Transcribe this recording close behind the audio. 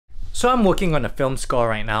So I'm working on a film score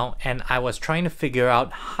right now, and I was trying to figure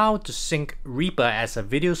out how to sync Reaper as a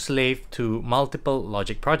video slave to multiple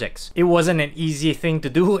Logic projects. It wasn't an easy thing to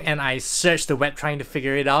do, and I searched the web trying to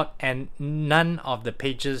figure it out, and none of the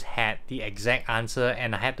pages had the exact answer,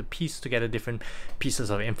 and I had to piece together different pieces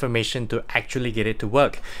of information to actually get it to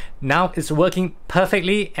work. Now it's working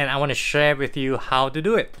perfectly, and I want to share with you how to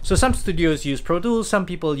do it. So some studios use Pro Tools, some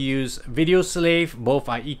people use Video Slave, both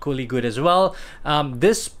are equally good as well.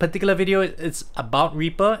 This particular video is about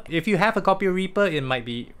Reaper. If you have a copy of Reaper, it might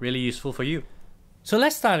be really useful for you. So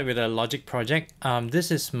let's start with a Logic project. This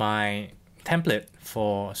is my template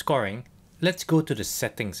for scoring. Let's go to the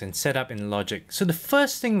settings and set up in Logic. So the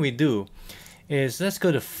first thing we do is let's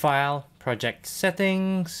go to File, Project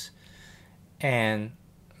Settings, and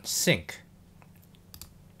Sync.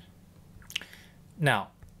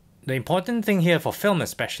 Now, the important thing here for film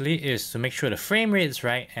especially is to make sure the frame rate is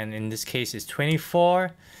right, and in this case it's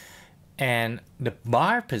 24, and the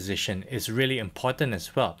bar position is really important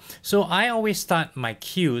as well. So I always start my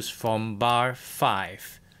cues from bar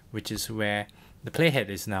 5, which is where the playhead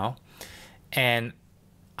is now, and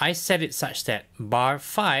I set it such that bar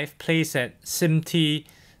 5 plays at SIMT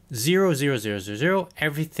 00000,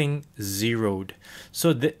 everything zeroed.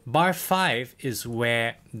 So the bar 5 is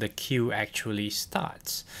where the cue actually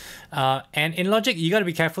starts. And in Logic, you gotta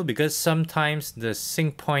be careful because sometimes the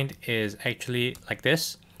sync point is actually like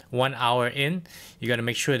this. 1 hour in, you gotta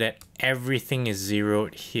make sure that everything is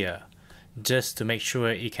zeroed here, just to make sure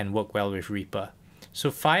it can work well with Reaper.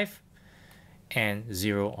 So 5 and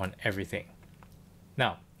 0 on everything.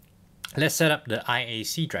 Now, let's set up the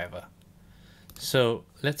IAC driver. So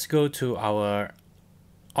let's go to our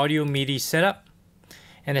audio MIDI setup,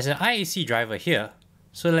 and there's an IAC driver here.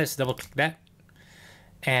 So let's double click that.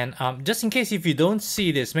 And just in case if you don't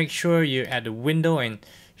see this, make sure you're at the window and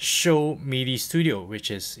Show MIDI Studio, which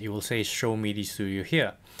is, you will say Show MIDI Studio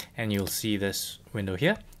here, and you'll see this window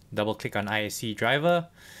here. Double click on IAC driver,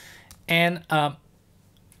 and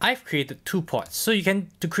I've created 2 ports. So you can,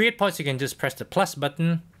 to create ports, you can just press the plus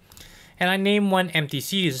button. And I name one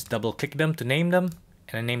MTC, just double click them to name them,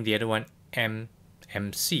 and I name the other one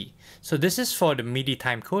MMC. So this is for the MIDI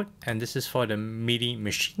timecode, and this is for the MIDI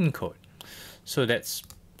machine code. So that's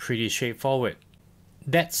pretty straightforward.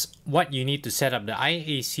 That's what you need to set up the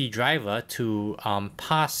IAC driver to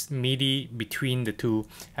pass MIDI between the 2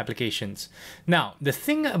 applications. Now, the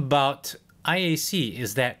thing about IAC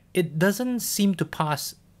is that it doesn't seem to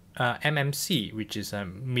pass MMC, which is a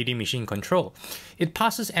MIDI machine control. It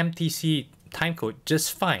passes MTC timecode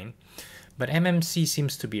just fine, but MMC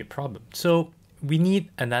seems to be a problem. So we need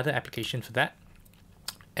another application for that,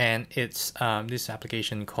 and it's this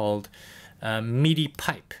application called MIDI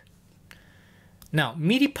pipe. Now,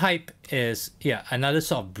 MIDI pipe is another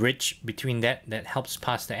sort of bridge between that helps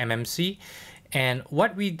pass the MMC. And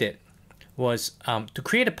what we did was to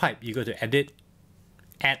create a pipe, you go to Edit,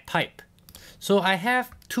 Add Pipe. So I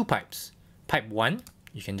have 2 pipes. Pipe 1,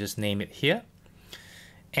 you can just name it here.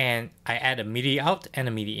 And I add a MIDI out and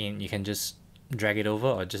a MIDI in. You can just drag it over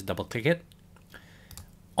or just double click it.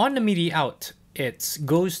 On the MIDI out, it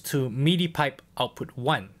goes to MIDI pipe output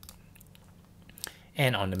 1.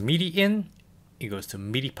 And on the MIDI in, it goes to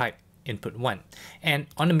MIDI pipe input 1. And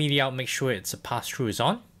on the MIDI out, make sure it's a pass-through is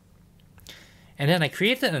on. And then I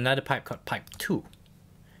created another pipe called pipe 2.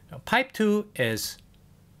 Now, pipe 2 is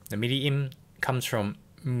the MIDI in comes from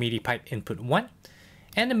MIDI pipe input 1,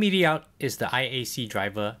 and the MIDI out is the IAC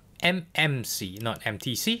driver MMC, not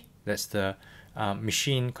MTC. That's the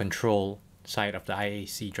machine control side of the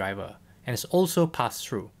IAC driver, and it's also passed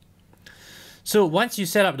through. So once you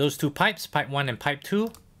set up those 2 pipes, pipe 1 and pipe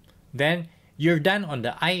 2, then you're done on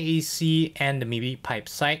the IAC and the MIDI pipe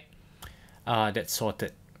side. That's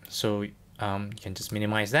sorted. So you can just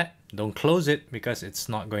minimize that. Don't close it because it's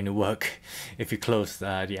not going to work if you close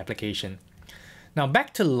the application. Now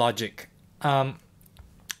back to Logic.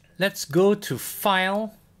 Let's go to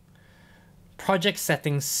File, Project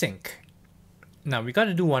Settings, Sync. Now we got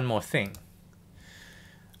to do one more thing.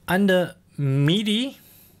 Under MIDI,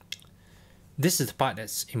 this is the part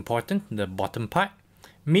that's important, the bottom part.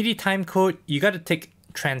 MIDI timecode, you got to take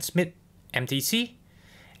Transmit MTC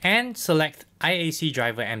and select IAC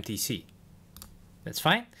driver MTC. That's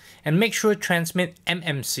fine. And make sure Transmit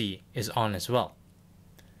MMC is on as well.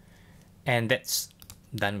 And that's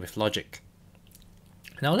done with Logic.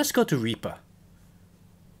 Now let's go to Reaper.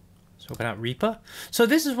 So open up Reaper. So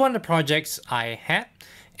this is one of the projects I had,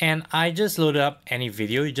 and I just loaded up any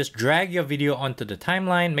video. You just drag your video onto the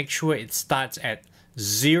timeline, make sure it starts at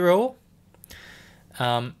 0,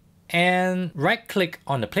 and right click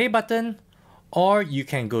on the play button, or you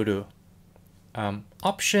can go to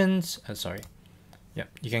options.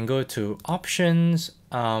 You can go to options.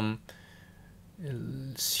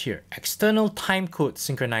 Here, external timecode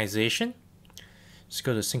synchronization. Just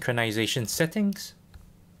go to synchronization settings.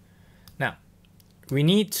 Now, we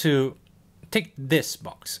need to tick this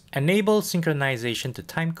box, enable synchronization to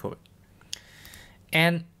timecode.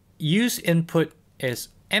 And use input is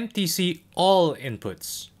MTC all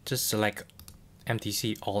inputs. Just select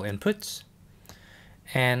MTC all inputs.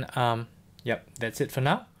 And yep, that's it for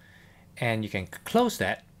now. And you can close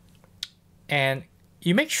that. And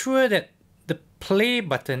you make sure that the play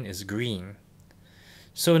button is green.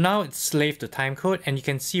 So now it's slave to timecode, and you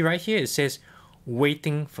can see right here it says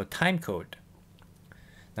waiting for timecode.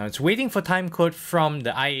 Now it's waiting for timecode from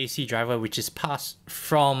the IAC driver, which is passed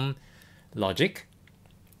from Logic.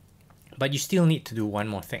 But you still need to do one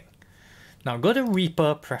more thing. Now go to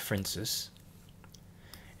Reaper Preferences,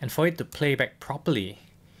 and for it to play back properly,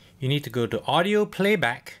 you need to go to Audio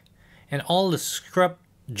Playback, and all the scrub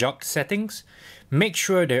jog settings, make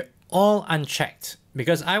sure they're all unchecked,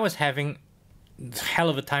 because I was having a hell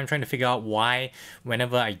of a time trying to figure out why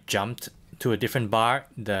whenever I jumped to a different bar,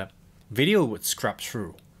 the video would scrub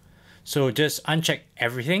through. So just uncheck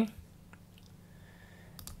everything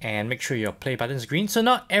and make sure your play button is green. So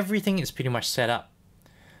now everything is pretty much set up.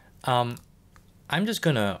 I'm just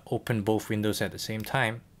gonna open both windows at the same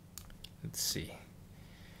time. Let's see.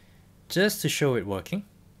 Just to show it working.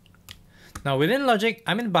 Now within Logic,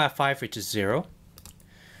 I'm in bar 5, which is 0.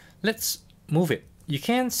 Let's move it. You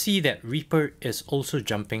can see that Reaper is also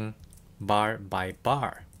jumping bar by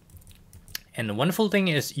bar. And the wonderful thing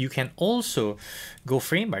is you can also go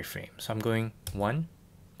frame by frame. So I'm going 1,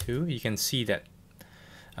 2. You can see that.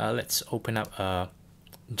 Let's open up a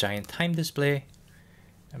giant time display.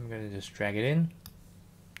 I'm going to just drag it in.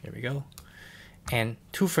 There we go. And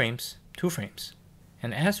 2 frames, 2 frames.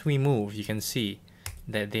 And as we move, you can see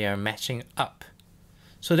that they are matching up.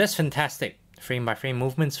 So that's fantastic. Frame by frame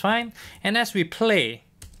movement's fine. And as we play,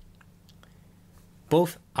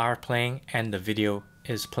 both are playing and the video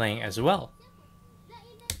is playing as well.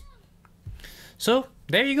 So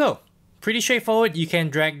there you go. Pretty straightforward. You can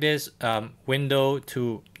drag this window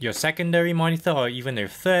to your secondary monitor or even your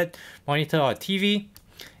third monitor or TV.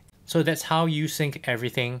 So that's how you sync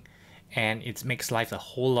everything, and it makes life a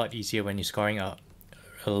whole lot easier when you're scoring a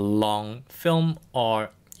long film,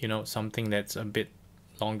 or something that's a bit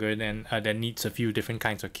longer than that needs a few different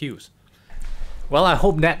kinds of cues. Well, I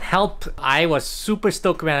hope that helped. I was super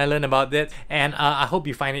stoked when I learned about that, and I hope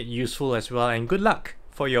you find it useful as well, and good luck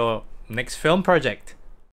for your next film project.